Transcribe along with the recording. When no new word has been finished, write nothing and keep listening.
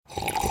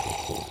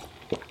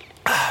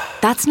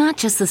That's not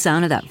just the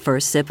sound of that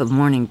first sip of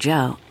Morning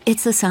Joe.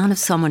 It's the sound of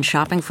someone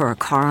shopping for a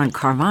car on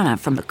Carvana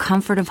from the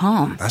comfort of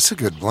home. That's a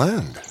good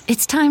blend.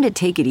 It's time to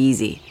take it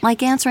easy,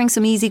 like answering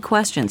some easy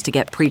questions to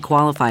get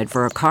pre-qualified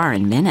for a car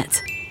in minutes.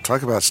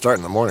 Talk about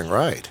starting the morning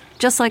right.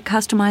 Just like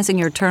customizing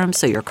your terms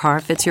so your car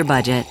fits your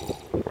budget.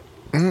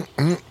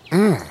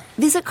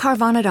 Visit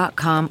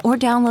Carvana.com or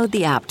download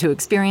the app to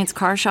experience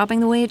car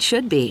shopping the way it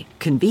should be.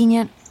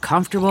 Convenient,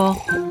 comfortable.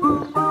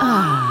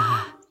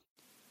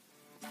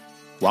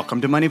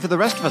 Welcome to Money for the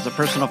Rest of Us, a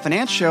personal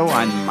finance show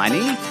on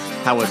money,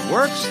 how it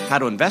works, how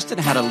to invest it,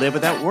 and how to live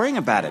without worrying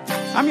about it.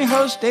 I'm your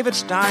host, David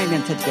Stein,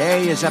 and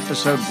today is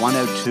episode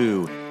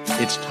 102.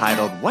 It's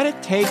titled, What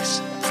It Takes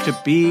to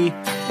Be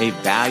a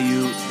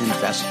Value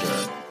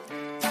Investor.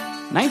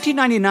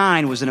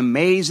 1999 was an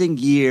amazing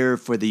year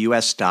for the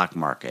U.S. stock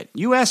market.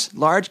 U.S.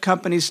 large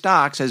company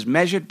stocks, as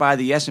measured by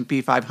the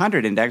S&P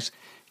 500 index,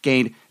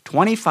 gained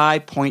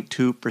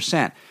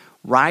 25.2%,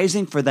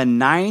 rising for the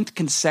ninth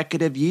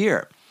consecutive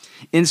year.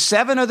 In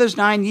 7 of those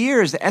 9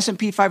 years, the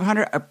S&P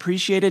 500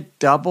 appreciated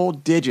double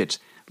digits,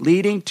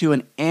 leading to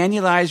an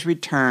annualized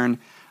return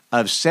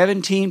of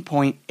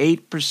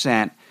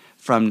 17.8%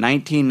 from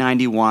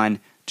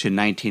 1991 to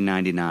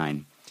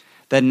 1999.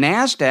 The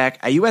NASDAQ,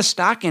 a U.S.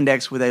 stock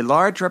index with a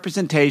large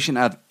representation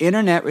of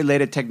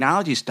internet-related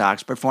technology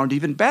stocks, performed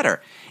even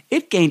better.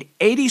 It gained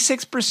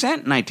 86%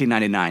 in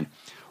 1999.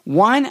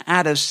 1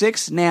 out of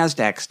 6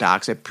 NASDAQ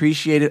stocks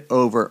appreciated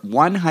over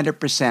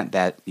 100%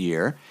 that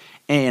year,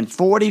 and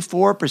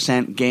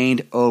 44%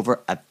 gained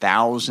over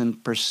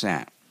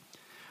 1,000%.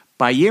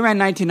 By year-end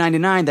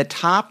 1999, the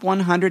top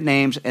 100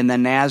 names in the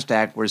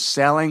NASDAQ were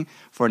selling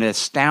for an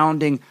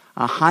astounding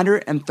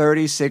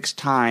 136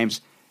 times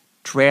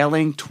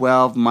trailing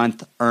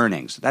 12-month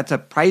earnings. That's a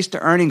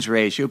price-to-earnings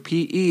ratio,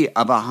 PE,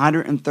 of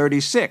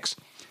 136.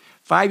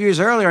 5 years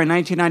earlier, in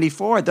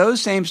 1994,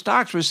 those same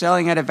stocks were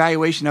selling at a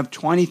valuation of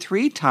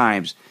 23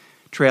 times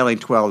trailing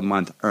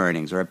 12-month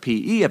earnings, or a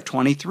PE of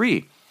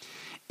 23.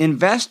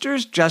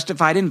 Investors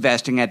justified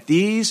investing at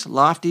these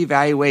lofty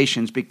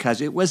valuations because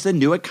it was the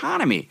new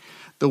economy.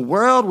 The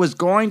world was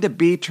going to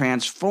be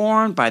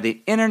transformed by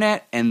the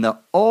internet, and the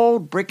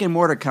old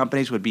brick-and-mortar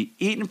companies would be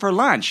eaten for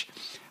lunch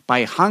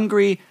by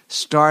hungry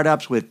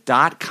startups with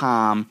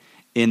 .com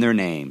in their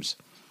names.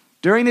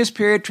 During this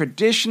period,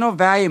 traditional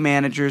value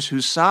managers who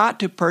sought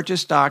to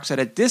purchase stocks at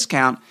a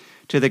discount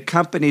to the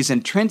company's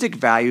intrinsic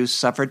value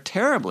suffered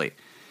terribly.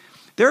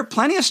 There are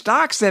plenty of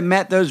stocks that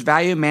met those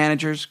value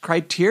managers'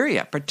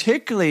 criteria,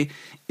 particularly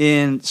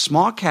in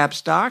small-cap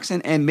stocks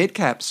and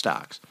mid-cap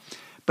stocks.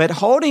 But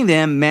holding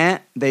them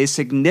meant they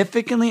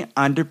significantly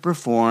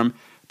underperformed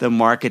the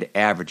market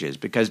averages,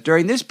 because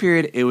during this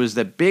period, it was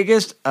the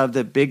biggest of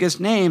the biggest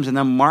names, and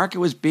the market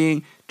was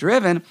being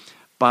driven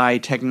by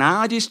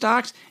technology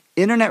stocks,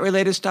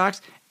 internet-related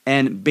stocks,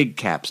 and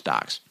big-cap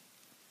stocks.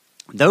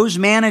 Those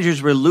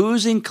managers were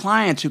losing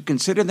clients who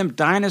considered them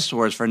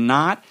dinosaurs for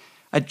not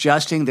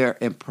adjusting their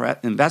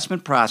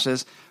investment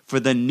process for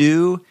the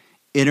new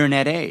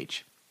internet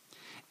age.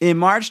 In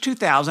March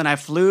 2000, I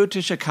flew to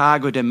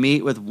Chicago to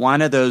meet with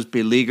one of those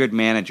beleaguered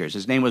managers.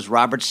 His name was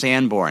Robert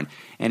Sanborn,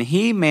 and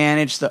he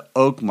managed the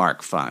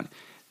Oakmark Fund.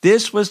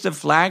 This was the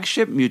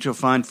flagship mutual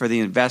fund for the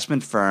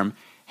investment firm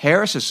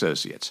Harris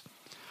Associates.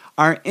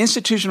 Our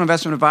institutional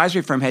investment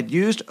advisory firm had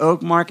used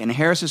Oakmark and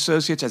Harris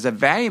Associates as a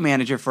value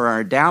manager for our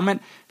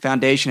endowment,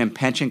 foundation, and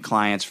pension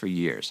clients for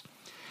years.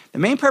 The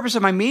main purpose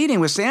of my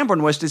meeting with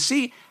Sanborn was to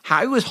see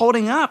how he was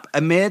holding up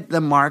amid the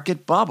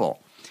market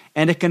bubble,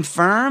 and to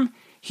confirm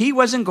he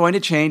wasn't going to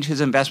change his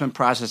investment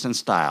process and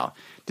style,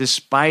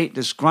 despite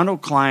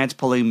disgruntled clients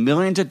pulling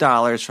millions of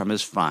dollars from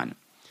his fund.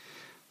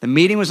 The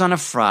meeting was on a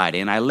Friday,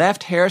 and I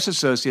left Harris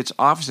Associates'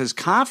 offices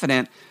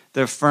confident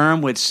the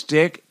firm would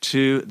stick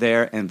to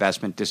their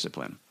investment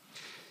discipline.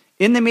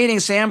 In the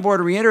meeting,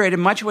 Sanborn reiterated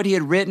much of what he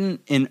had written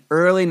in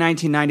early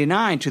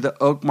 1999 to the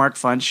Oakmark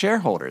Fund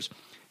shareholders.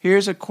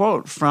 Here's a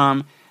quote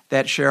from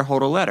that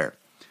shareholder letter.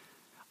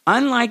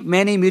 Unlike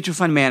many mutual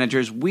fund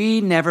managers, we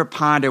never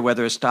ponder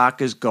whether a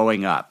stock is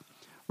going up.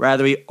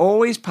 Rather, we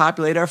always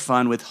populate our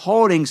fund with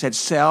holdings that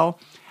sell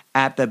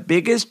at the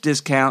biggest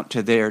discount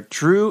to their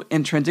true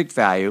intrinsic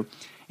value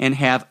and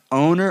have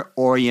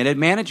owner-oriented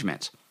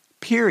management.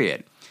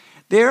 Period.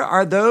 There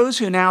are those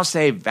who now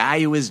say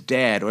value is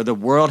dead or the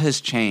world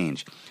has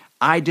changed.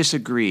 I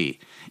disagree.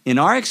 In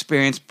our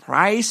experience,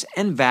 price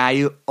and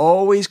value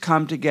always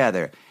come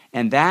together,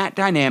 and that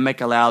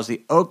dynamic allows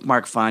the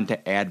Oakmark Fund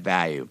to add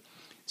value.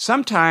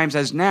 Sometimes,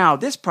 as now,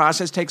 this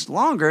process takes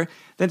longer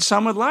than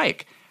some would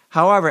like.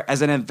 However,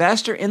 as an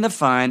investor in the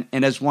fund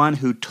and as one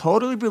who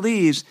totally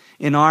believes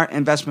in our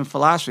investment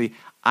philosophy,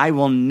 I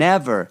will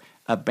never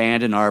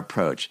abandon our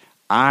approach.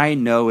 I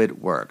know it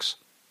works.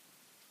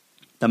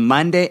 The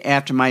Monday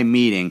after my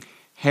meeting,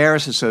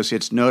 Harris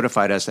Associates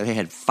notified us that they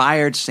had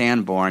fired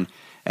Sanborn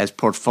as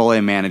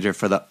portfolio manager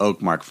for the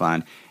Oakmark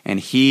Fund, and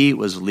he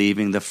was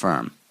leaving the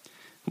firm.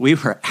 We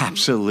were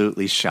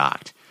absolutely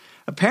shocked.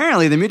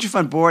 Apparently, the mutual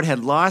fund board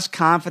had lost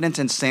confidence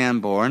in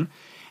Sanborn,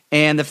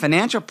 and the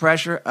financial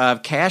pressure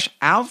of cash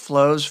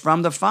outflows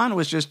from the fund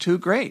was just too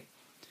great.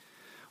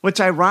 What's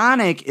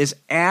ironic is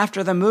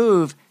after the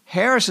move,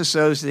 Harris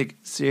Associates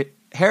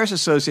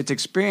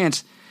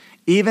experienced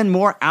even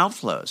more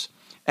outflows,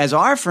 as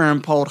our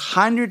firm pulled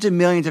hundreds of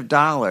millions of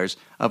dollars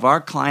of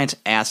our clients'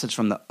 assets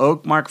from the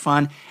Oakmark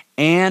Fund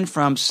and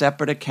from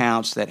separate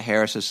accounts that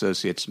Harris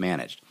Associates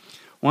managed.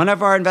 One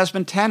of our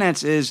investment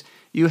tenets is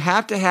you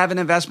have to have an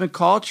investment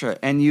culture,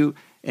 and you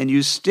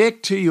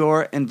stick to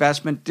your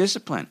investment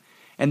discipline.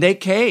 And they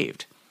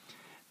caved.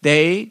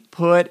 They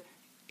put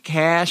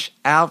cash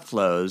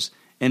outflows,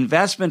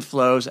 investment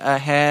flows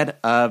ahead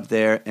of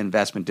their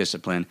investment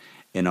discipline,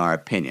 in our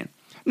opinion.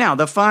 Now,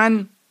 the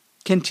fund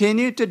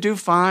continued to do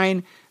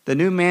fine. The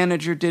new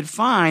manager did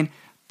fine,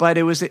 but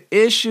it was the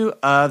issue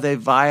of they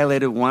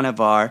violated one of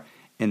our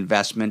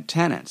investment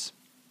tenets.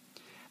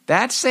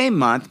 That same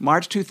month,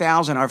 March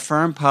 2000, our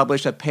firm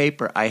published a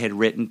paper I had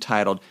written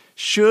titled,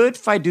 "Should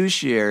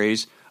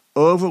Fiduciaries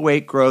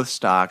Overweight Growth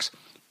Stocks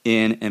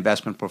in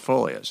Investment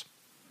Portfolios?"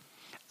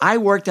 I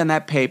worked on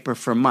that paper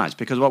for months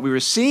because what we were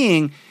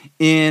seeing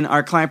in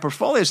our client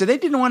portfolios is they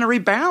didn't want to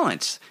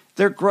rebalance.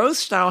 Their growth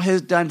style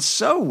has done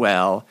so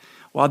well,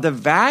 while the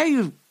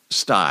value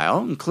style,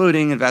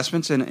 including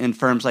investments in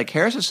firms like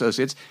Harris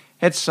Associates,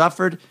 had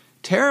suffered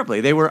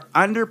terribly. They were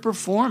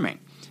underperforming.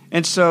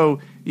 And so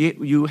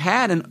you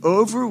had an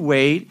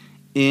overweight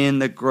in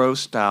the growth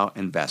style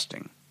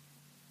investing.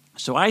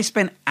 So I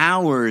spent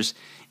hours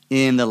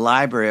in the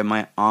library of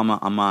my alma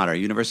mater,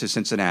 University of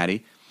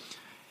Cincinnati,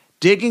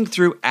 digging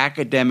through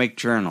academic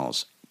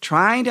journals,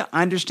 trying to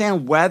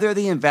understand whether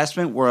the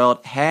investment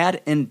world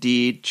had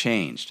indeed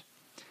changed.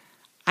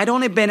 I'd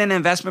only been an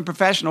investment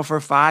professional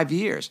for 5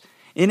 years,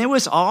 and it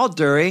was all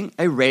during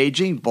a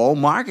raging bull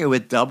market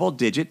with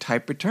double-digit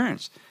type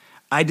returns.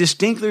 I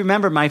distinctly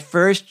remember my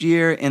first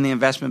year in the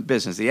investment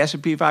business. The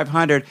S&P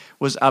 500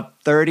 was up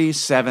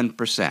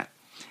 37%.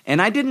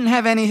 And I didn't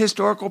have any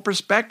historical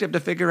perspective to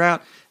figure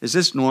out, is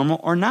this normal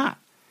or not?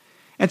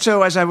 And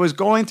so as I was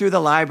going through the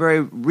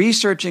library,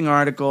 researching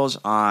articles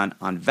on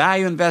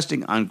value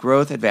investing, on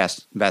growth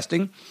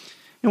investing,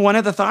 and one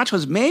of the thoughts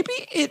was maybe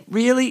it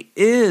really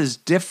is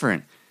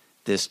different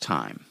this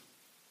time.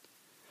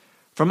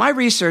 From my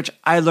research,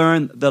 I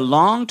learned the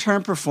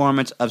long-term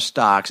performance of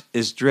stocks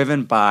is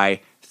driven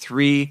by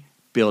 3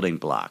 building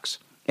blocks.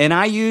 And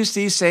I use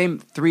these same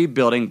 3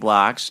 building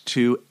blocks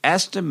to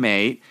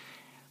estimate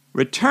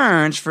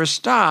returns for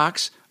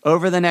stocks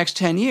over the next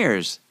 10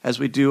 years, as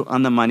we do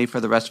on the Money for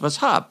the Rest of Us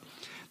Hub.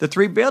 The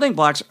 3 building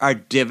blocks are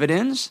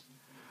dividends,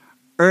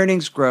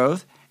 earnings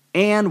growth,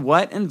 and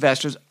what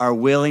investors are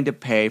willing to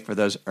pay for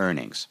those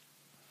earnings.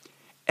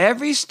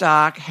 Every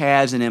stock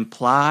has an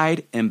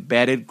implied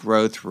embedded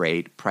growth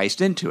rate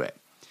priced into it.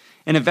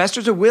 And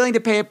investors are willing to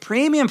pay a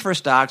premium for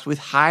stocks with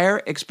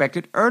higher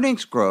expected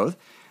earnings growth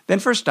than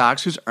for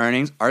stocks whose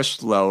earnings are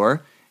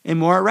slower and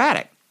more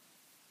erratic.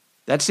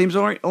 That seems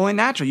only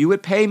natural. You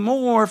would pay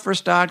more for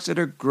stocks that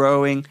are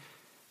growing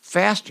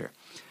faster.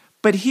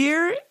 But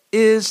here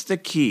is the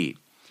key.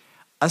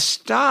 A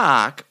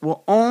stock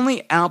will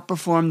only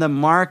outperform the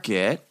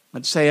market,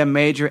 let's say a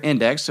major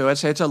index, so let's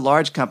say it's a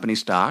large company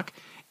stock.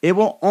 It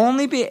will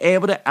only be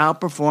able to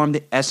outperform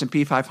the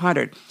S&P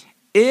 500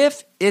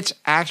 if its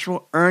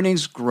actual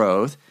earnings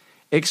growth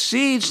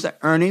exceeds the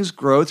earnings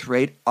growth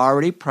rate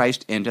already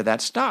priced into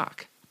that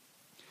stock.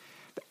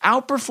 The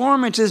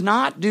outperformance is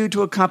not due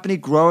to a company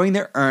growing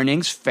their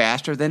earnings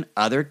faster than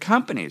other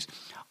companies.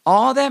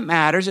 All that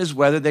matters is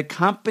whether the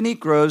company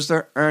grows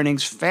their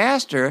earnings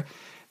faster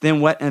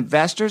than what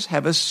investors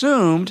have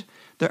assumed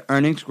the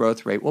earnings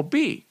growth rate will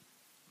be.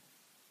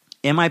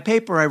 In my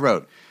paper, I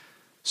wrote,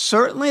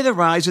 certainly the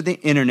rise of the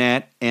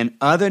internet and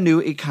other new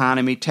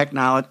economy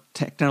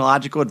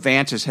technological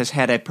advances has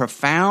had a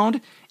profound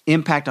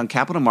impact on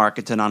capital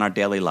markets and on our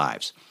daily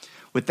lives.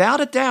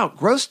 Without a doubt,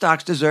 growth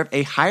stocks deserve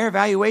a higher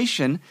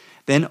valuation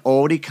than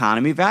old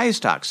economy value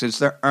stocks since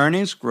their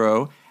earnings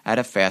grow at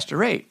a faster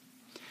rate.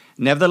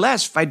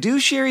 Nevertheless,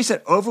 fiduciaries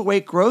that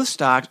overweight growth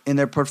stocks in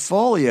their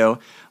portfolio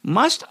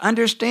must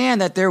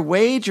understand that their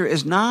wager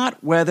is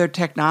not whether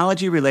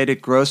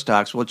technology-related growth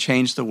stocks will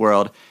change the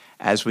world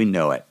as we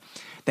know it.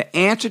 The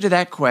answer to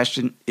that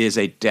question is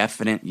a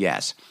definite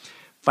yes.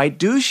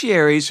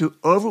 Fiduciaries who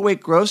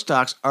overweight growth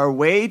stocks are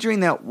wagering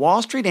that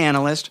Wall Street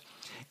analysts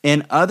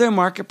and other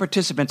market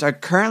participants are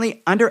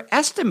currently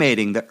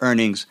underestimating the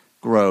earnings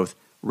growth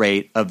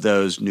rate of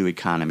those new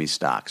economy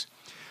stocks,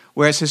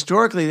 whereas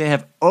historically they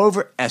have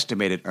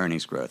overestimated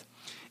earnings growth.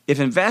 If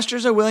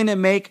investors are willing to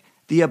make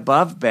the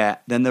above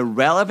bet, then the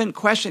relevant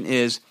question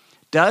is,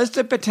 does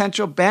the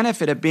potential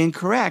benefit of being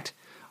correct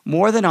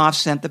more than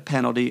offset the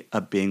penalty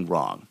of being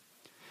wrong?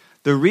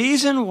 The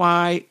reason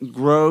why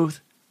growth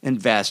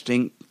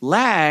investing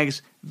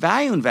lags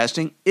value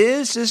investing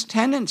is this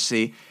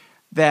tendency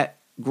that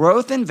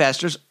growth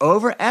investors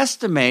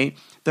overestimate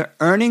the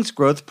earnings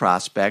growth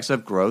prospects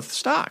of growth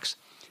stocks.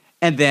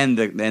 And then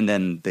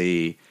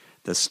the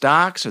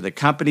stocks or the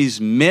companies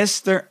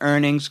miss their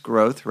earnings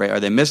growth rate, or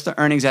they miss the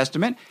earnings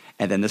estimate,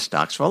 and then the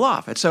stocks fall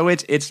off. And so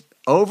it's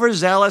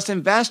overzealous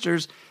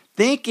investors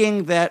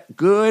thinking that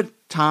good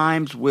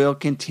times will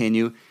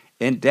continue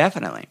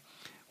indefinitely,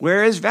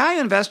 whereas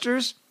value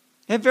investors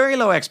have very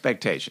low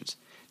expectations.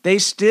 They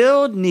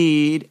still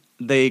need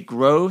the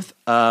growth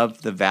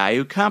of the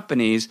value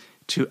companies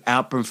to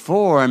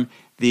outperform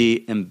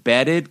the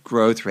embedded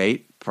growth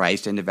rate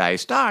priced into value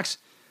stocks.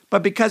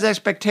 But because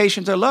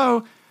expectations are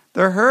low,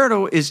 the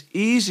hurdle is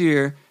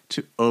easier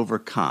to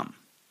overcome.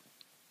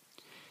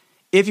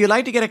 If you'd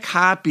like to get a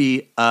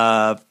copy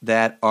of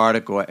that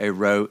article I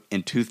wrote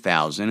in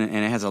 2000, and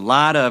it has a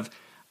lot of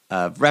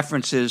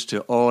references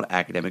to old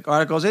academic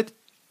articles,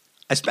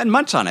 I spent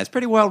months on it. It's a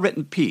pretty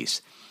well-written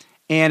piece.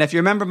 And if you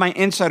remember my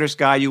Insider's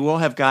Guide, you will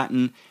have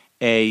gotten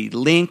a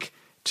link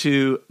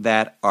to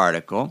that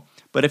article.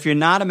 But if you're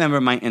not a member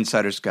of my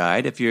Insider's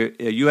Guide, if you're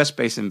a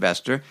U.S.-based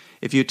investor,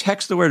 if you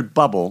text the word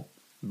BUBBLE,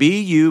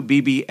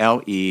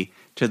 BUBBLE,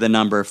 to the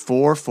number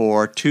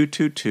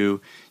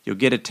 44222, you'll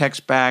get a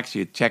text back. So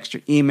you text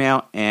your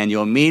email, and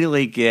you'll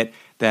immediately get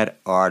that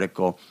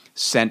article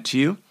sent to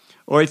you.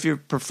 Or if you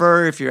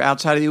prefer, if you're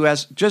outside of the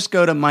U.S., just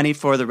go to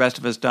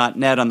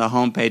moneyfortherestofus.net on the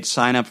homepage,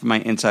 sign up for my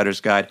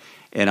Insider's Guide,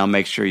 and I'll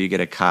make sure you get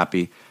a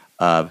copy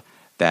of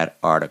that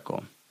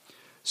article.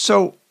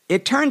 So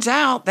it turns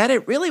out that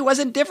it really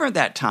wasn't different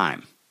that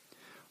time.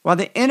 While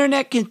the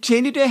internet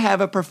continued to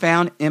have a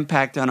profound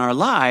impact on our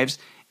lives,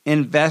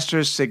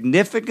 investors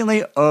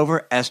significantly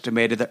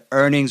overestimated the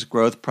earnings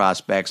growth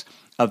prospects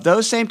of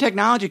those same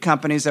technology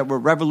companies that were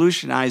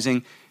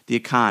revolutionizing the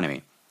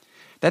economy.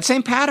 That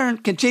same pattern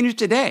continues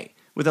today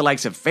with the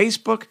likes of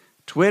Facebook,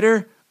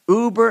 Twitter,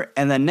 Uber,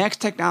 and the next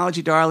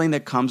technology darling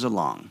that comes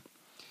along.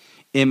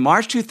 In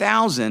March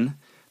 2000,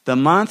 the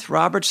month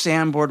Robert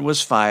Sanborn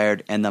was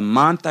fired and the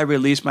month I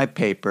released my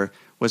paper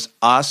was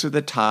also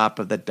the top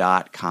of the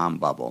dot-com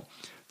bubble.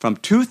 From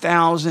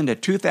 2000 to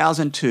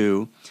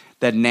 2002,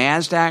 the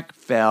NASDAQ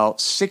fell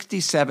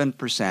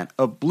 67%,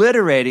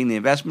 obliterating the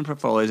investment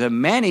portfolios of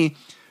many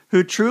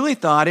who truly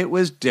thought it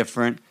was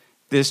different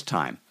this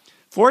time.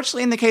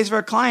 Fortunately, in the case of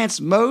our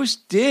clients,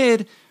 most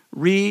did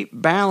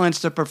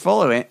rebalance the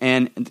portfolio,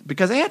 and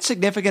because they had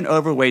significant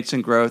overweights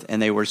in growth,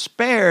 and they were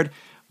spared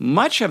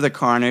much of the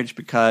carnage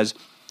because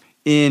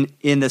in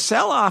the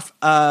sell-off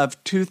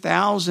of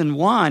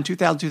 2001,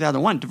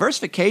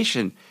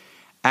 diversification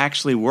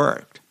actually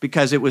worked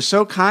because it was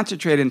so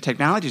concentrated in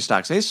technology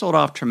stocks. They sold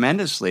off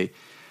tremendously.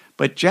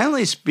 But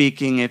generally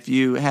speaking, if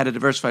you had a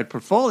diversified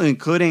portfolio,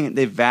 including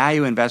the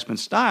value investment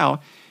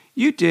style,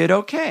 you did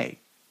okay.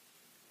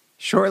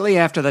 Shortly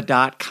after the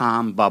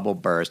dot-com bubble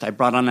burst, I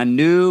brought on a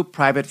new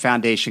private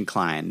foundation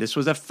client. This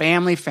was a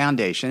family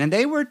foundation, and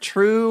they were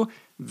true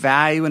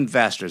value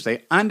investors.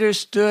 They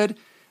understood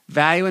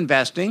value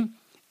investing,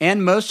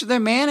 and most of their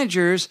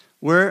managers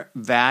were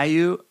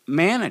value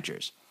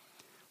managers.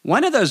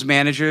 One of those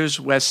managers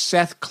was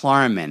Seth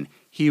Klarman.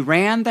 He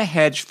ran the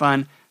hedge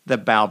fund, the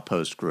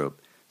Baupost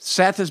Group.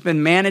 Seth has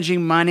been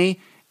managing money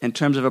in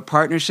terms of a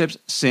partnerships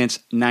since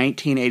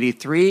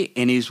 1983,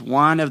 and he's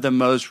one of the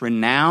most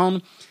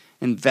renowned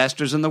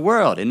investors in the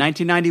world. In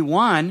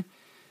 1991,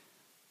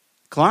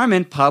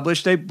 Klarman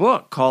published a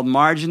book called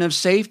Margin of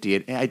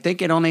Safety. I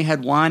think it only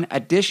had one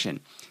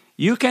edition.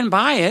 You can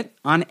buy it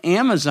on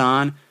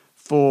Amazon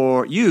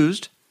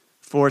used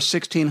for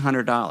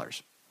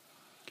 $1,600.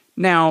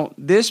 Now,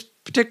 this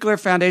particular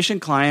foundation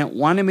client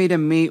wanted me to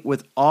meet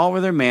with all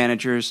of their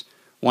managers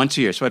once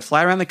a year. So I'd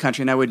fly around the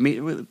country and I would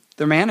meet with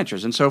their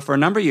managers. And so for a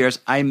number of years,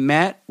 I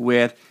met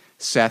with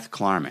Seth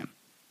Klarman.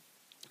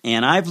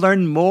 And I've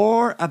learned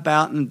more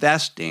about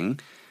investing,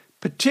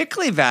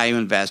 particularly value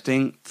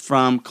investing,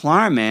 from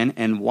Klarman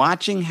and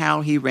watching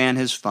how he ran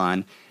his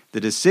fund,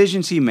 the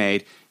decisions he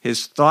made,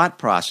 his thought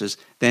process,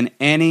 than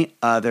any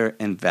other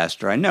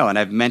investor I know. And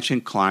I've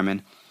mentioned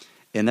Klarman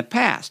in the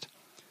past.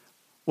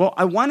 Well,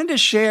 I wanted to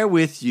share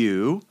with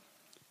you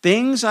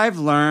things I've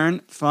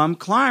learned from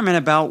Klarman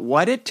about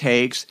what it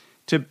takes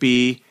to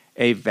be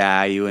a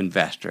value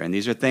investor. And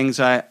these are things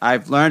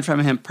I've learned from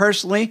him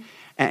personally,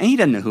 and he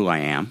doesn't know who I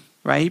am,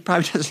 right? He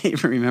probably doesn't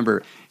even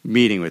remember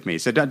meeting with me.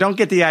 So don't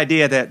get the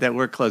idea that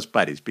we're close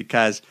buddies,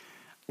 because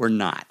we're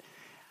not.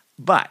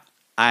 But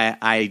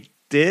I've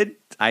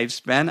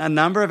spent a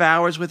number of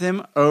hours with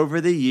him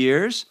over the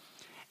years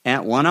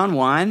at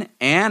one-on-one,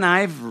 and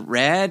I've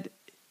read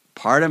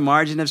part of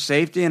Margin of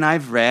Safety, and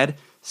I've read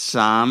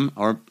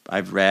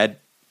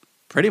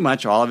pretty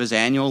much all of his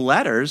annual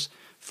letters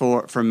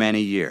for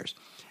many years.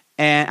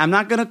 And I'm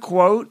not going to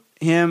quote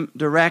him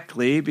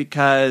directly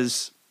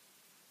because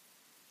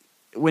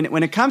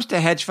when it comes to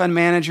hedge fund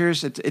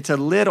managers, it's a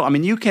little. I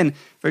mean, you can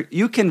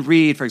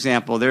read, for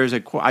example, there's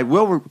a I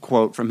will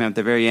quote from him at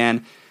the very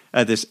end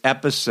of this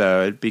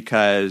episode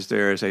because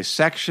there is a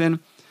section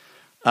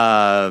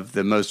of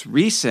the most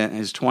recent,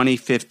 his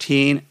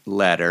 2015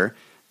 letter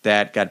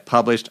that got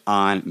published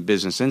on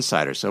Business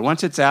Insider. So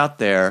once it's out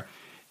there,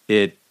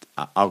 I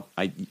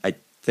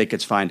think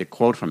it's fine to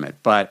quote from it.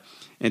 But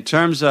in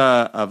terms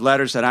of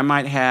letters that I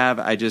might have,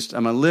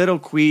 I'm a little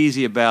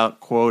queasy about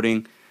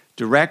quoting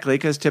directly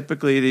because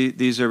typically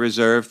these are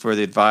reserved for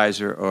the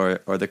advisor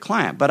or the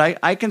client. But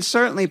I can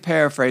certainly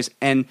paraphrase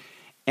and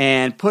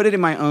put it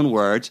in my own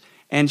words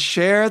and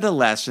share the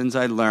lessons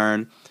I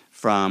learned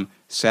from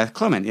Seth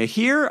Klarman. Now,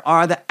 here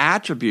are the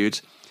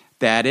attributes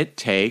that it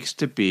takes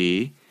to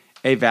be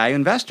a value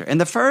investor. And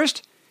the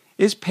first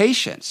is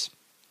patience.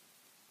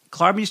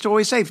 Klarman used to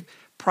always say,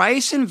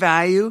 price and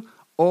value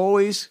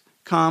always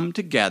come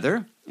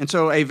together. And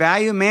so a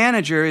value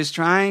manager is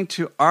trying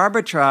to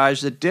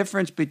arbitrage the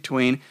difference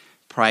between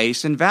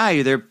price and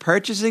value. They're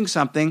purchasing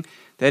something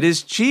that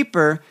is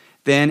cheaper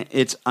than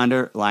its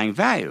underlying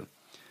value.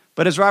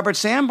 But as Robert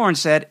Sanborn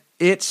said,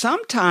 it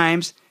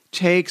sometimes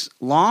takes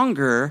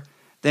longer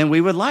than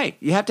we would like.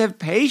 You have to have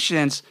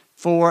patience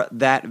for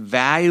that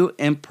value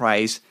and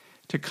price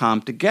to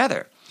come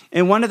together.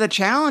 And one of the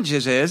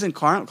challenges is, and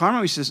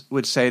Klarman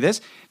would say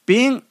this,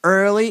 being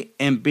early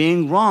and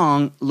being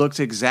wrong looks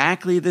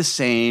exactly the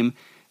same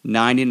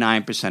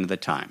 99% of the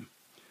time.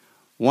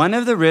 One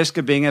of the risks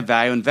of being a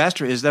value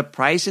investor is that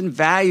price and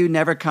value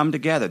never come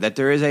together, that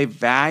there is a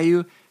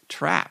value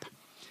trap.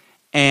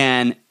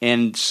 And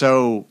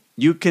so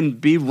you can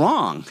be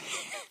wrong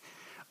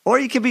or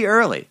you can be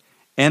early,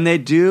 and they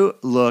do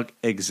look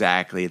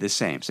exactly the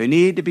same. So you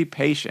need to be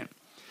patient.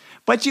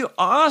 But you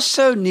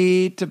also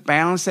need to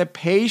balance that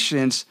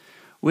patience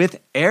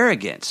with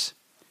arrogance.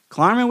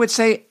 Klarman would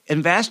say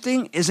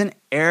investing is an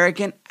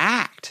arrogant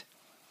act.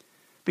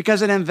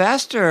 Because an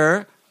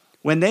investor,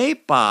 when they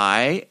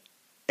buy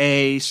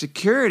a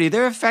security,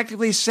 they're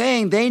effectively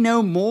saying they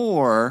know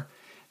more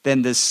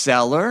than the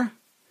seller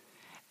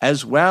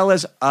as well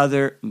as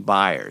other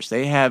buyers.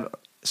 They have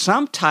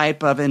some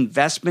type of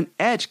investment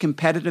edge,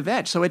 competitive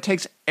edge. So it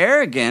takes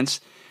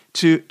arrogance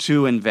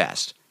to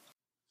invest.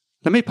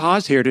 Let me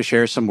pause here to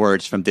share some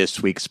words from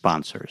this week's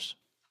sponsors.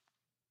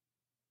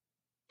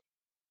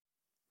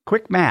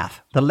 Quick math.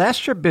 The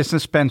less your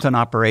business spends on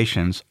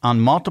operations,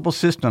 on multiple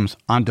systems,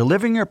 on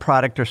delivering your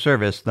product or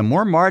service, the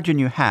more margin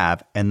you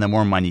have and the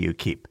more money you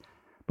keep.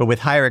 But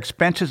with higher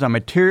expenses on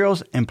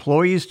materials,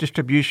 employees,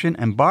 distribution,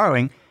 and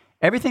borrowing,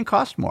 everything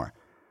costs more.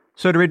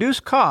 So to reduce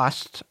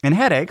costs and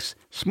headaches,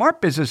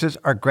 smart businesses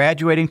are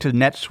graduating to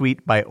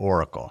NetSuite by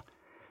Oracle.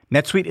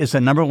 NetSuite is the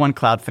 #1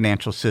 cloud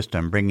financial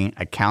system, bringing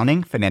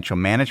accounting, financial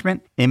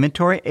management,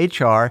 inventory,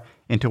 HR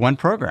into one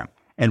program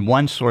and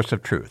one source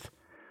of truth.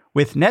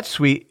 With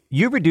NetSuite,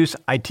 you reduce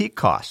IT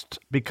costs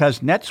because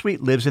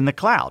NetSuite lives in the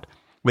cloud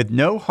with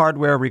no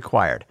hardware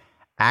required,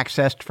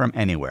 accessed from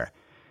anywhere.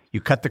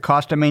 You cut the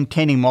cost of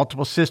maintaining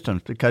multiple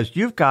systems because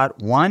you've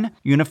got one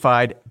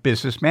unified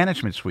business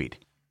management suite.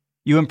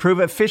 You improve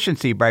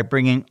efficiency by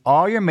bringing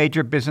all your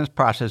major business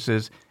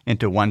processes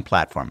into one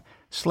platform,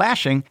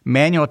 slashing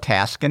manual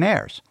tasks and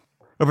errors.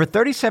 Over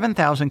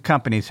 37,000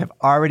 companies have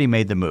already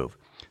made the move.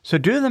 So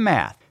do the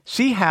math.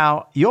 See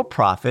how you'll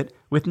profit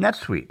with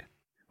NetSuite.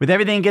 With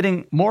everything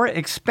getting more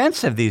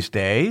expensive these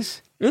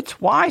days,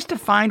 it's wise to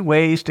find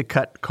ways to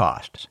cut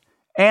costs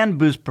and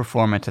boost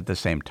performance at the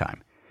same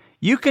time.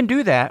 You can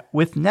do that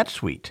with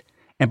NetSuite.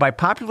 And by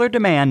popular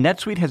demand,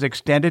 NetSuite has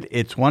extended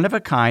its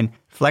one-of-a-kind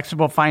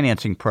flexible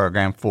financing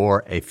program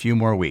for a few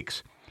more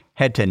weeks.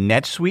 Head to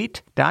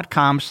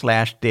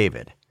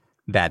netsuite.com/David.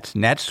 That's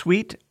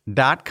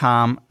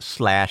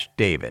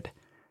netsuite.com/David.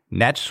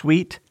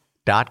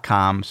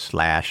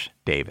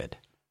 netsuite.com/David.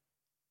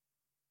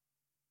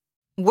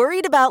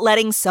 Worried about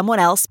letting someone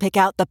else pick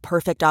out the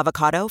perfect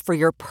avocado for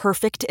your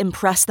perfect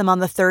impress them on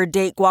the third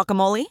date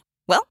guacamole?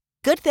 Well,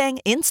 good thing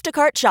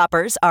Instacart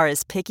shoppers are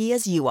as picky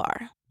as you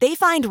are. They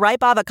find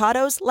ripe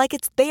avocados like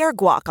it's their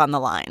guac on the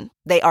line.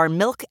 They are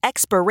milk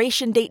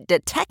expiration date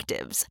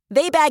detectives.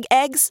 They bag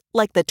eggs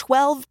like the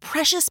 12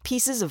 precious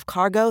pieces of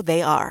cargo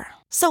they are.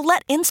 So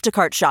let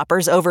Instacart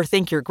shoppers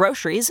overthink your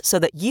groceries so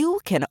that you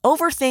can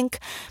overthink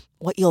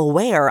what you'll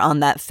wear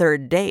on that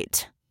third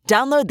date.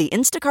 Download the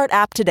Instacart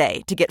app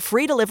today to get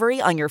free delivery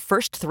on your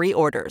first 3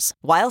 orders,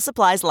 while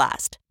supplies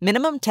last.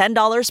 Minimum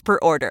 $10 per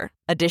order.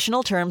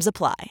 Additional terms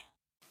apply.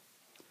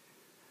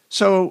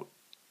 So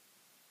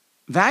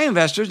value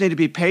investors need to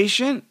be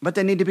patient, but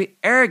they need to be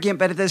arrogant,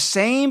 but at the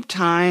same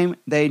time,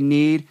 they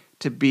need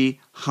to be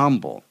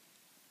humble.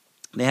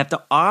 They have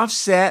to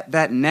offset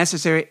that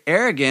necessary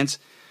arrogance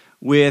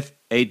with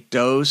a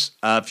dose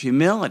of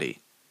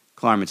humility,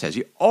 Klarman says.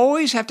 You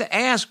always have to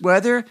ask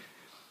whether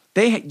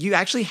you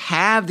actually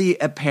have the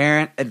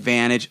apparent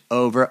advantage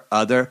over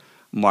other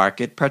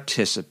market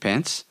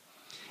participants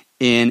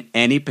in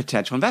any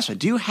potential investment.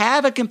 Do you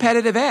have a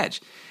competitive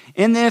edge?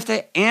 And then if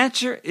the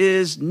answer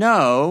is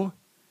no,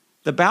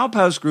 the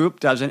Baupost Group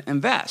doesn't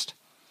invest.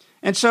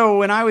 And so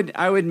when I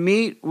would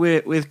meet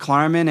with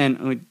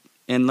Klarman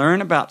and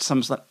learn about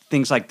some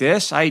things like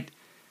this,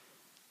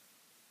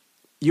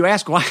 you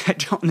ask why I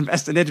don't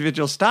invest in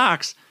individual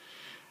stocks.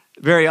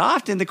 Very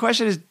often, the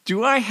question is,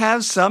 do I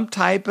have some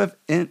type of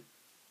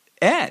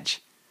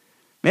edge?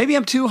 Maybe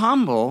I'm too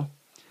humble,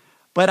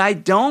 but I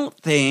don't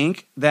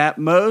think that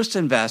most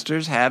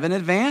investors have an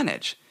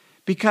advantage.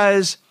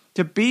 Because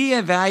to be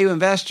a value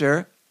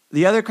investor,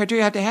 the other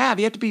criteria you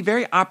have to be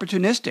very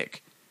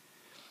opportunistic.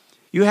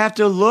 You have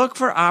to look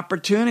for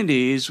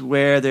opportunities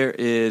where there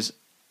is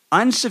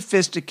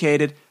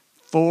unsophisticated,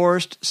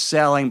 forced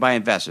selling by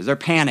investors. They're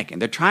panicking.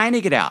 They're trying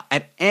to get out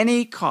at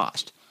any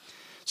cost.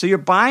 So you're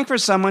buying for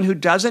someone who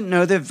doesn't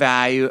know the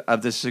value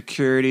of the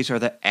securities or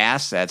the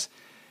assets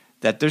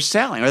that they're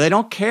selling, or they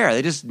don't care.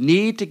 They just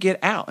need to get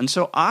out. And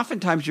so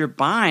oftentimes you're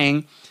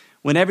buying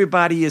when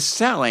everybody is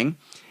selling,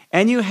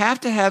 and you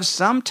have to have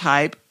some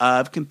type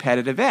of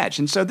competitive edge.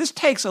 And so this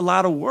takes a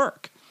lot of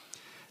work.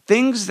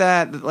 Things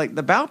that like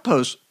the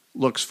Baupost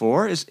looks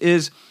for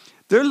is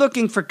they're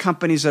looking for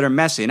companies that are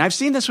messy. And I've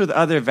seen this with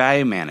other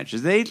value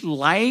managers. They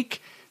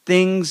like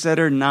things that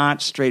are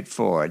not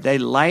straightforward. They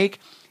like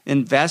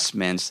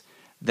investments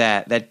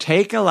that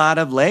take a lot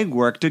of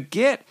legwork to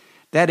get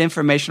that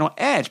informational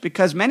edge,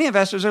 because many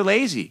investors are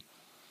lazy,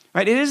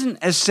 right? It isn't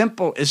as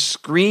simple as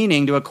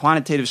screening to a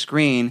quantitative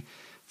screen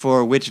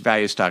for which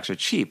value stocks are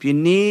cheap. You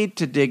need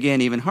to dig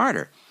in even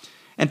harder.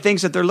 And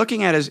things that they're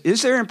looking at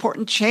is there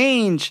important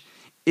change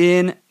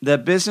in the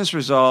business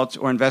results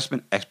or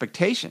investment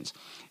expectations?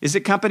 Is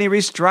the company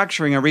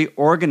restructuring or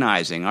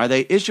reorganizing? Are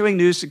they issuing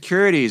new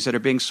securities that are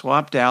being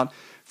swapped out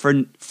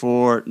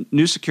for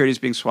new securities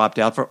being swapped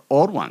out for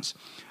old ones?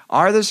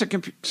 Are there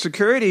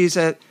securities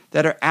that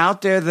are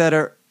out there that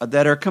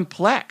are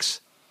complex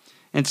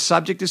and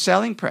subject to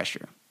selling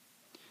pressure?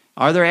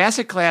 Are there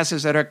asset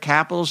classes that are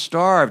capital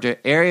starved, or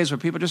areas where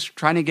people are just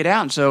trying to get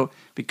out? And so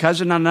because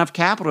there's not enough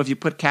capital, if you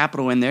put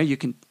capital in there, you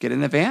can get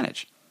an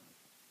advantage.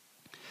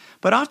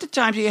 But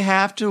oftentimes you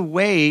have to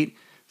wait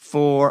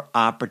for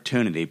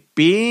opportunity.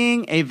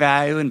 Being a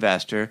value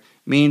investor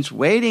means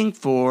waiting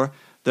for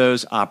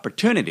those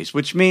opportunities,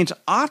 which means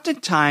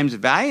oftentimes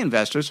value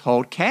investors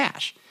hold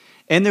cash,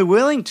 and they're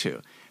willing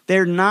to.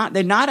 They're not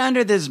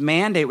under this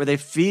mandate where they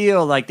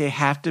feel like they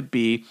have to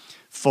be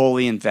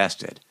fully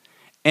invested.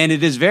 And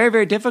it is very,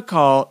 very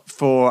difficult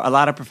for a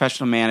lot of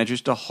professional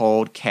managers to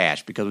hold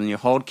cash, because when you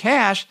hold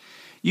cash,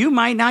 you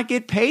might not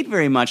get paid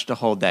very much to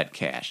hold that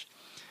cash.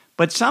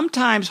 But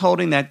sometimes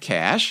holding that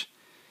cash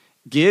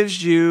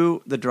gives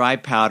you the dry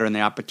powder and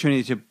the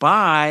opportunity to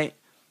buy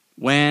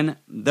when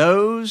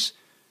those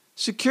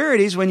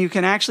securities, when you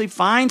can actually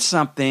find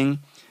something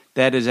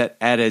that is at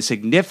a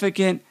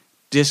significant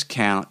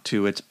discount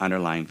to its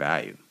underlying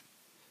value.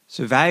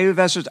 So value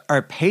investors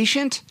are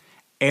patient,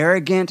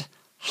 arrogant,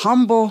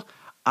 humble,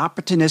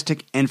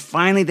 opportunistic, and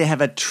finally they have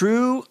a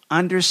true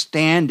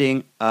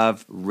understanding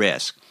of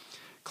risk.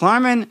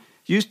 Klarman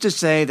used to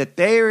say that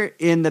they are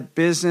in the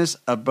business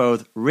of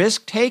both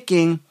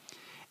risk-taking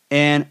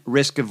and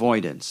risk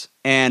avoidance.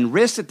 And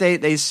risks that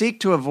they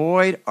seek to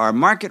avoid are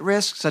market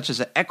risks, such as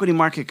the equity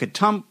market could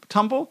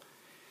tumble,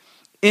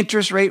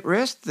 interest rate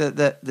risk,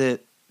 the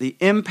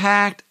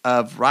impact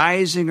of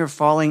rising or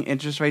falling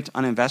interest rates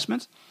on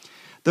investments,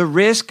 the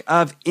risk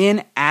of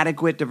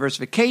inadequate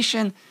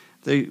diversification.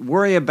 They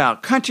worry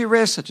about country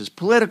risks, such as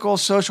political,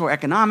 social, or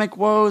economic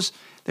woes.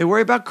 They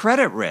worry about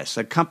credit risks.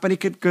 A company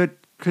could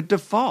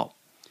default.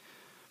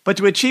 But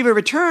to achieve a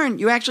return,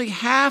 you actually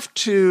have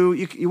to,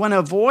 you want to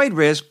avoid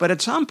risk, but at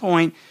some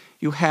point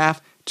you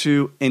have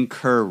to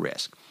incur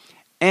risk.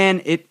 And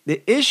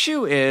the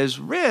issue is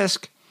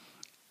risk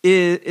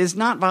is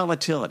not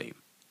volatility.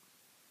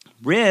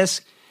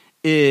 Risk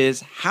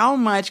is how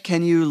much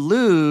can you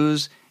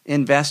lose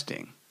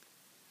investing?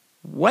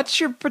 What's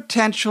your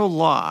potential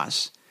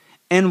loss?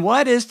 And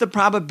what is the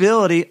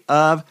probability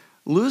of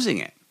losing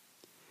it?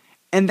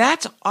 And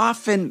that's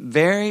often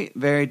very,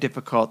 very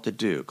difficult to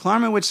do.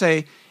 Klarman would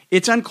say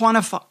it's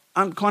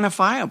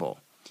unquantifiable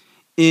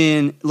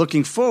in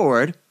looking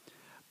forward,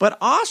 but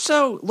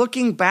also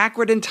looking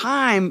backward in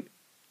time,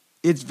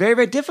 it's very,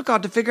 very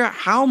difficult to figure out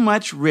how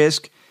much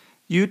risk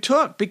you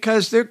took,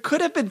 because there could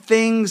have been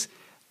things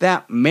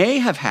that may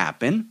have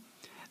happened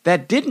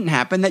that didn't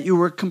happen that you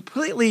were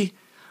completely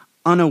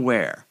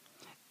unaware.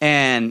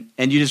 And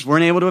you just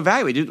weren't able to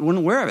evaluate, you weren't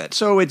aware of it.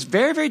 So it's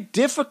very, very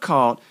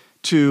difficult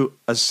to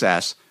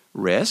assess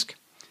risk,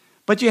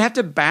 but you have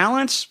to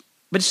balance,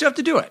 but you still have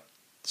to do it.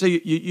 So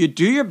you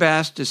do your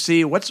best to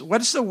see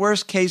what's the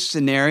worst case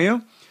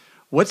scenario,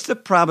 what's the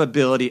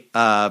probability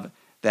of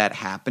that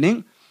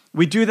happening.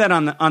 We do that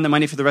on the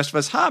Money for the Rest of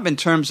Us Hub in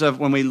terms of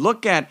when we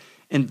look at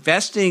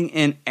investing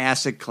in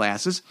asset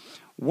classes,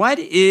 what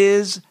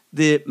is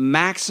the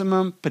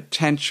maximum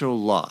potential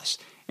loss?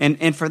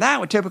 And for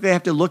that, we typically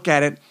have to look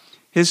at it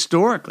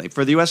historically.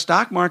 For the U.S.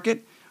 stock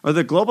market or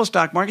the global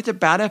stock market, it's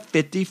about a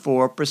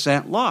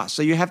 54% loss.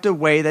 So you have to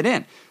weigh that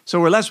in. So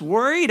we're less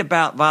worried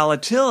about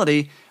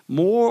volatility,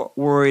 more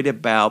worried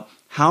about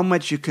how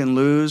much you can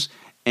lose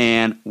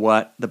and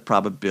what the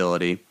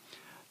probability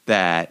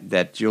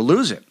that you'll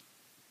lose it.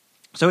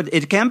 So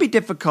it can be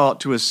difficult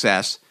to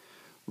assess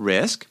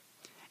risk,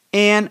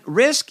 and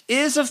risk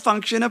is a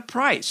function of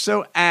price.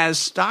 So as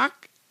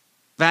stock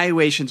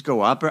valuations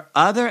go up or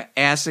other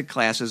asset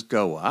classes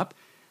go up,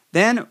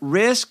 then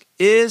risk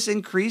is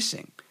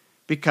increasing,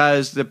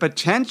 because the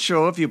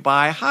potential, if you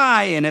buy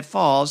high and it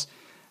falls,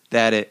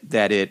 that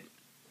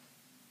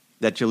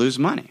you lose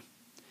money.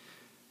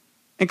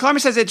 And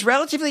Klarman says it's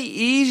relatively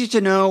easy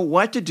to know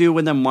what to do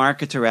when the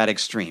markets are at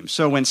extremes.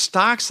 So when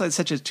stocks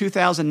such as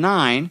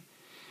 2009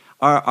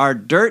 are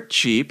dirt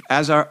cheap,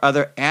 as are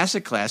other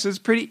asset classes,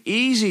 it's pretty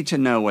easy to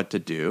know what to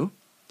do.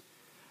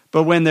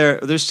 But when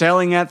they're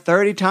selling at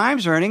 30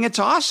 times earning, it's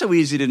also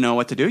easy to know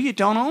what to do. You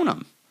don't own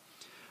them.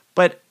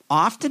 But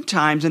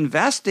oftentimes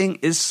investing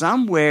is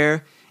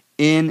somewhere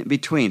in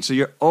between. So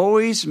you're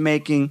always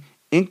making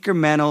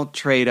incremental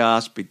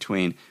trade-offs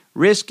between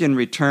risk and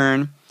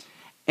return,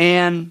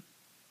 and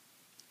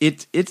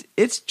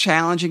it's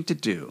challenging to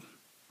do.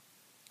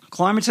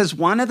 Klarman says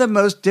one of the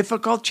most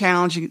difficult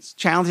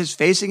challenges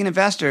facing an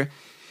investor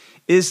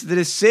is the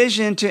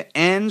decision to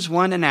end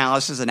one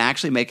analysis and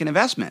actually make an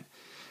investment.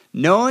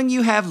 Knowing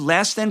you have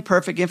less than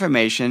perfect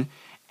information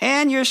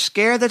and you're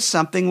scared that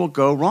something will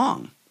go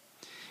wrong.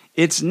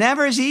 It's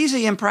never as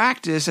easy in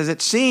practice as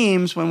it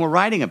seems when we're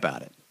writing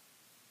about it.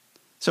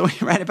 So when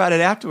you write about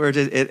it afterwards,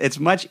 it's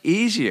much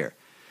easier.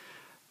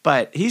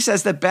 But he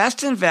says the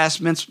best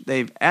investments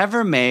they've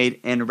ever made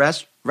in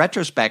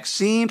retrospect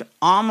seemed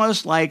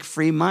almost like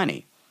free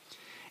money.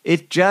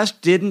 It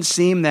just didn't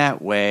seem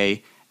that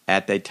way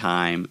at the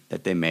time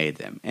that they made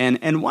them. And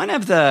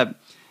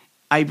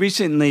I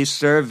recently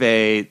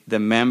surveyed the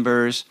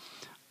members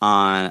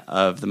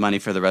of the Money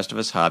for the Rest of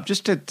Us Hub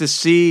just to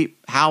see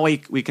how we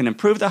can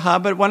improve the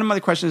hub. But one of my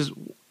questions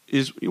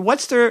is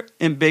what's their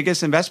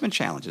biggest investment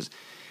challenges?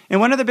 And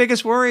one of the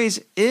biggest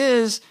worries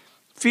is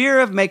fear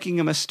of making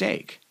a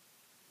mistake.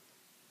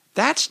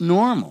 That's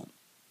normal.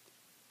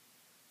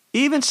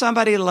 Even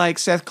somebody like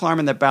Seth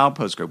Klarman, the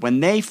Baupost Group, when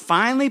they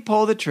finally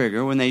pull the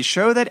trigger, when they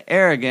show that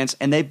arrogance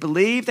and they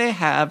believe they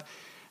have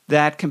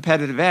that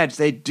competitive edge,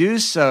 they do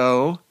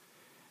so.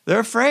 They're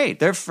afraid.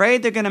 They're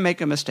afraid they're going to make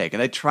a mistake.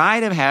 And they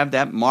try to have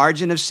that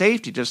margin of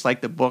safety, just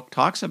like the book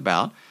talks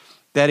about,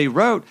 that he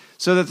wrote,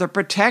 so that they're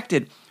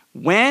protected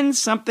when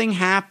something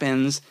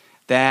happens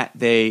that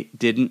they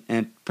didn't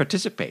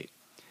participate.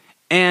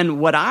 And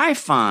what I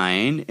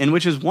find, and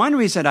which is one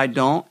reason I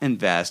don't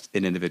invest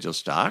in individual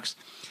stocks,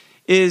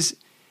 is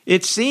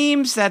it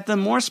seems that the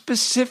more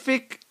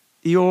specific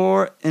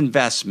your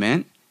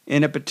investment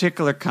in a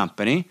particular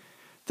company,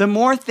 the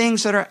more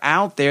things that are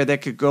out there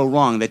that could go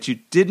wrong that you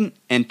didn't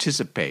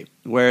anticipate.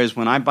 Whereas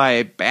when I buy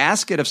a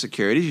basket of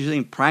securities,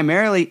 usually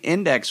primarily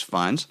index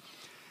funds,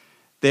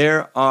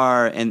 there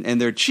are, and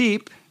they're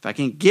cheap. If I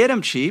can get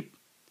them cheap,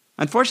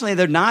 unfortunately,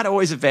 they're not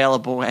always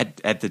available at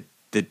the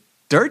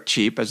dirt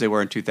cheap as they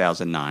were in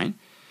 2009.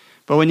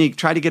 But when you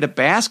try to get a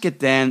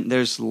basket, then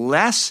there's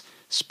less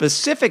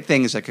specific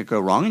things that could go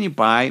wrong,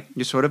 and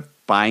you're sort of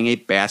buying a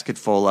basket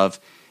full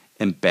of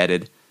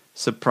embedded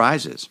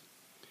surprises.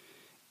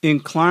 In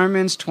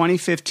Klarman's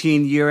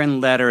 2015 year-end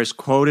letter, as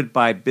quoted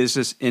by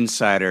Business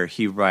Insider,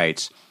 he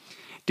writes,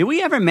 "Do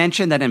we ever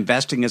mention that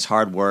investing is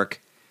hard work?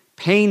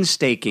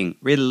 Painstaking,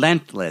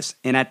 relentless,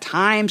 and at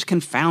times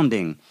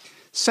confounding.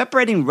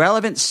 Separating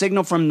relevant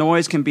signal from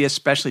noise can be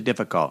especially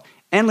difficult.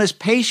 Endless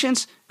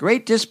patience,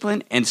 great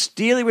discipline, and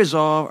steely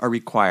resolve are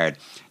required.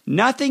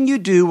 Nothing you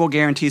do will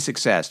guarantee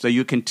success, though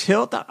you can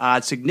tilt the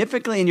odds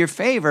significantly in your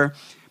favor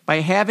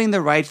by having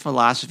the right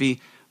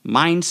philosophy,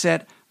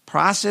 mindset,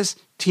 process,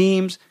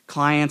 teams,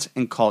 clients,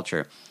 and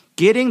culture.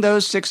 Getting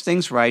those 6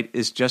 things right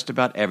is just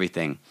about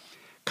everything.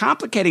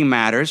 Complicating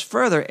matters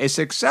further, a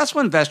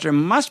successful investor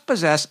must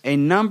possess a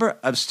number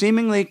of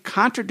seemingly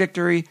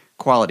contradictory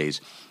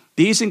qualities.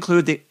 These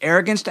include the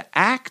arrogance to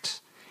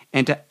act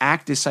and to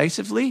act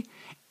decisively,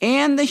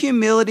 and the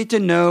humility to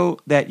know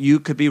that you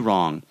could be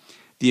wrong.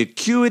 The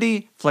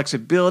acuity,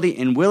 flexibility,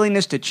 and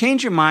willingness to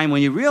change your mind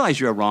when you realize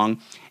you're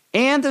wrong,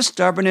 and the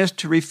stubbornness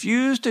to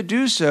refuse to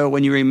do so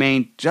when you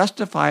remain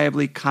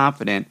justifiably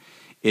confident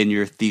in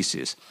your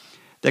thesis.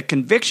 The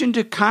conviction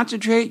to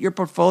concentrate your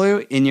portfolio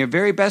in your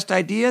very best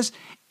ideas,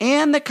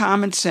 and the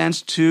common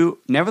sense to,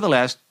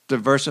 nevertheless,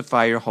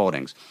 diversify your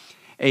holdings.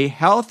 A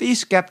healthy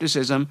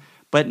skepticism,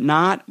 but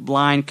not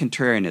blind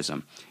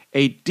contrarianism.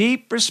 A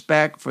deep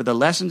respect for the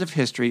lessons of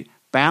history,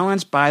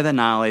 balanced by the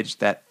knowledge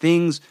that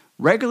things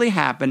regularly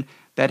happen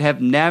that have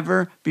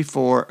never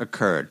before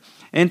occurred.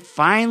 And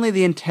finally,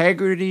 the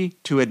integrity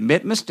to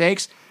admit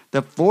mistakes,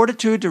 the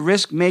fortitude to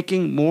risk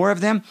making more of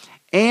them,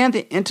 and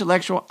the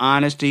intellectual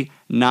honesty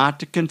not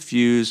to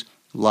confuse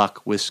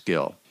luck with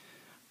skill."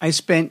 I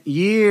spent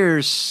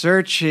years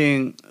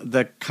searching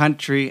the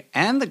country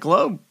and the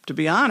globe, to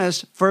be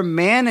honest, for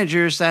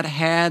managers that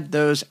had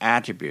those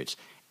attributes.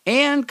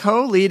 And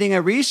co-leading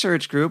a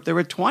research group, there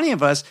were 20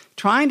 of us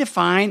trying to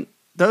find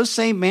those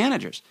same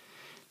managers.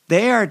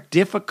 They are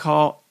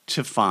difficult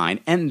to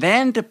find, and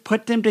then to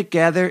put them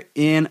together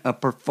in a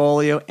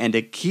portfolio and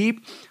to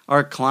keep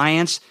our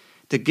clients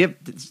to give,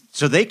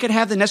 so they could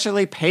have the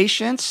necessary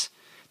patience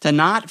to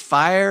not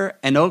fire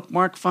an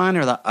Oakmark fund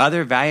or the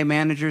other value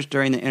managers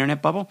during the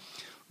internet bubble.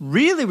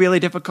 Really, really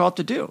difficult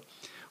to do,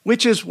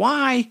 which is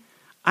why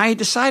I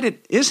decided,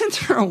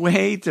 isn't there a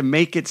way to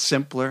make it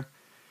simpler?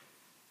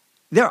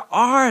 There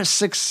are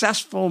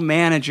successful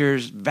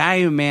managers,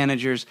 value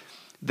managers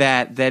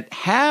that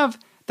have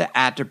the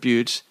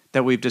attributes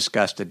that we've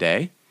discussed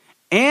today,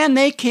 and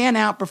they can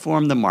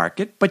outperform the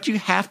market, but you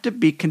have to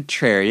be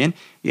contrarian,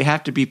 you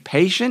have to be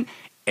patient,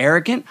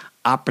 arrogant,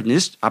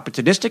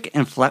 opportunistic,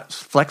 and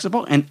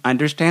flexible, and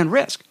understand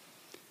risk.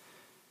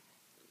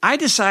 I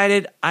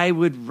decided I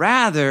would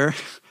rather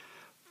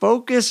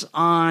focus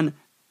on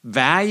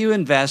value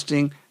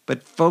investing,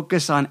 but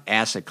focus on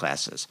asset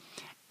classes.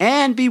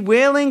 And be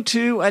willing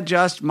to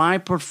adjust my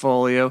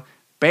portfolio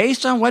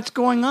based on what's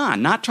going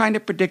on, not trying to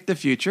predict the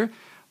future,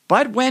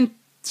 but when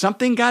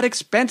something got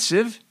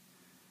expensive,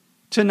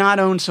 to not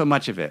own so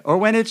much of it, or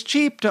when it's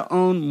cheap to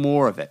own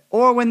more of it,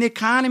 or when the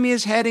economy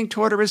is heading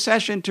toward a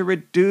recession to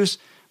reduce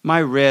my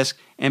risk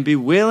and be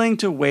willing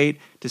to wait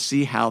to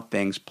see how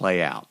things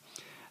play out.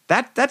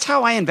 That's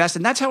how I invest,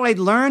 and that's how I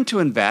learned to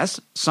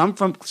invest, some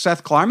from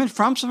Seth Klarman,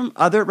 from some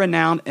other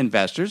renowned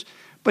investors,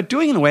 but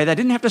doing it in a way that I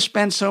didn't have to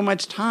spend so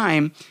much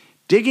time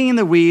digging in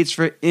the weeds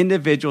for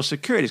individual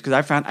securities, because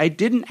I found I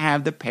didn't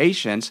have the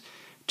patience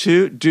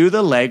to do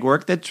the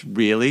legwork that's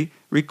really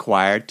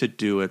required to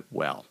do it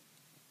well.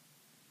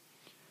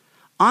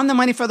 On the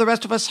Money for the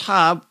Rest of Us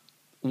Hub,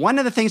 one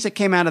of the things that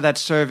came out of that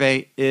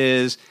survey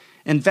is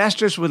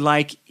investors would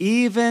like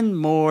even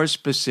more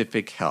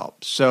specific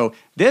help. So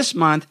this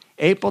month,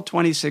 April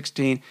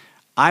 2016,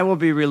 I will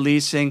be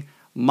releasing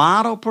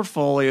model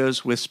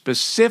portfolios with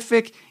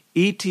specific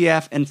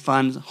ETF and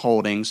fund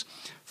holdings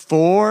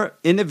for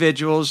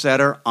individuals that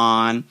are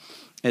on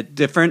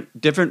different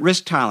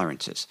risk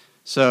tolerances.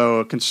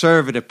 So a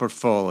conservative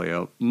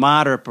portfolio,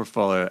 moderate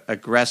portfolio,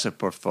 aggressive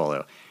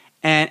portfolio.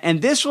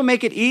 And this will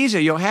make it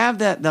easier. You'll have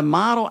the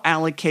model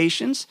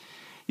allocations.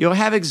 You'll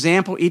have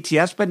example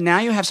ETFs, but now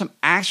you have some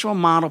actual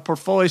model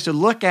portfolios to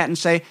look at and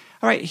say,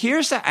 all right,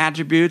 here's the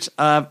attributes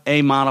of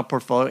a model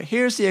portfolio.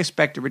 Here's the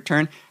expected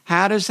return.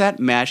 How does that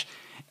mesh?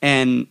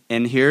 And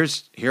here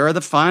are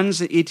the funds,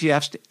 the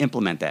ETFs to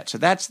implement that. So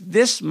that's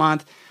this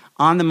month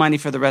on the Money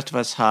for the Rest of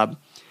Us Hub.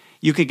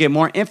 You can get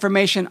more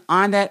information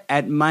on that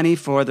at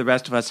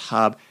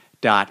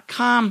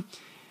moneyfortherestofushub.com.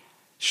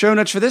 Show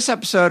notes for this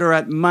episode are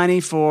at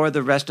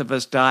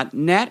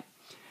moneyfortherestofus.net.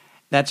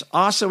 That's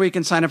also where you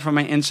can sign up for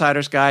my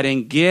Insider's Guide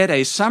and get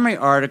a summary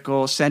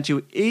article sent to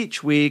you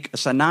each week, a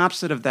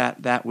synopsis of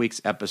that week's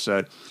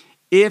episode.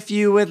 If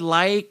you would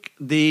like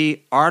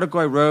the article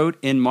I wrote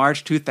in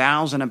March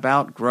 2000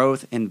 about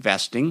growth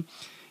investing,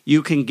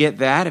 you can get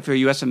that if you're a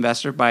U.S.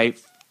 investor by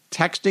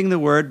texting the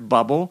word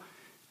bubble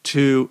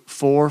to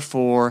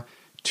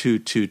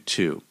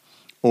 44222.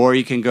 Or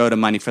you can go to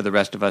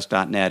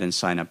moneyfortherestofus.net and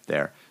sign up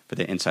there for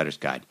the Insider's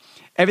Guide.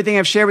 Everything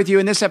I've shared with you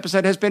in this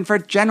episode has been for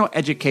general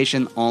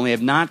education only. I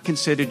have not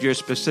considered your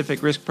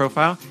specific risk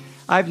profile.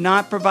 I've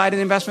not provided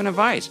investment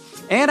advice.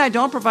 And I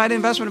don't provide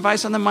investment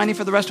advice on the Money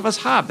for the Rest of Us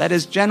Hub. That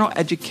is general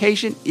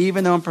education,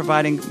 even though I'm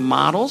providing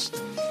models.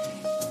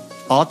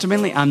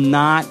 Ultimately, I'm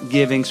not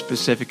giving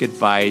specific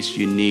advice.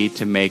 You need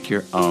to make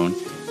your own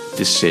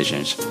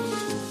decisions.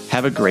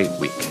 Have a great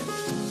week.